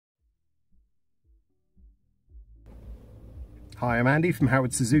Hi, I'm Andy from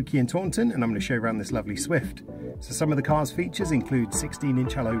Howard Suzuki in Taunton, and I'm going to show you around this lovely Swift. So some of the car's features include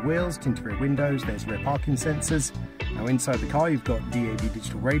 16-inch alloy wheels, tinted rear windows, there's rear parking sensors. Now inside the car you've got DAB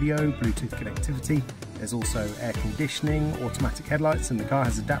digital radio, Bluetooth connectivity, there's also air conditioning, automatic headlights, and the car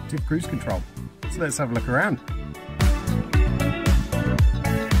has adaptive cruise control. So let's have a look around.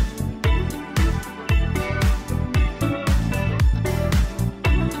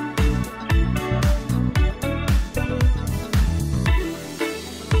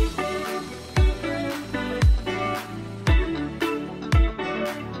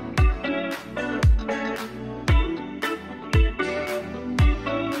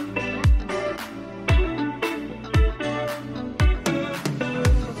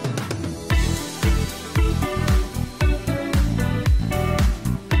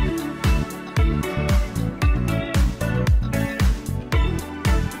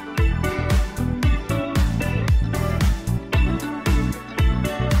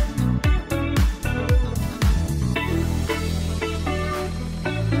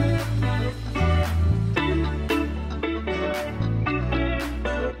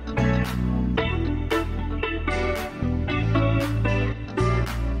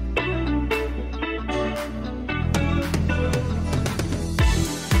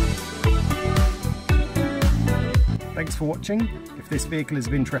 Thanks for watching. If this vehicle is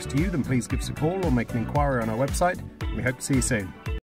of interest to you, then please give us a call or make an inquiry on our website. We hope to see you soon.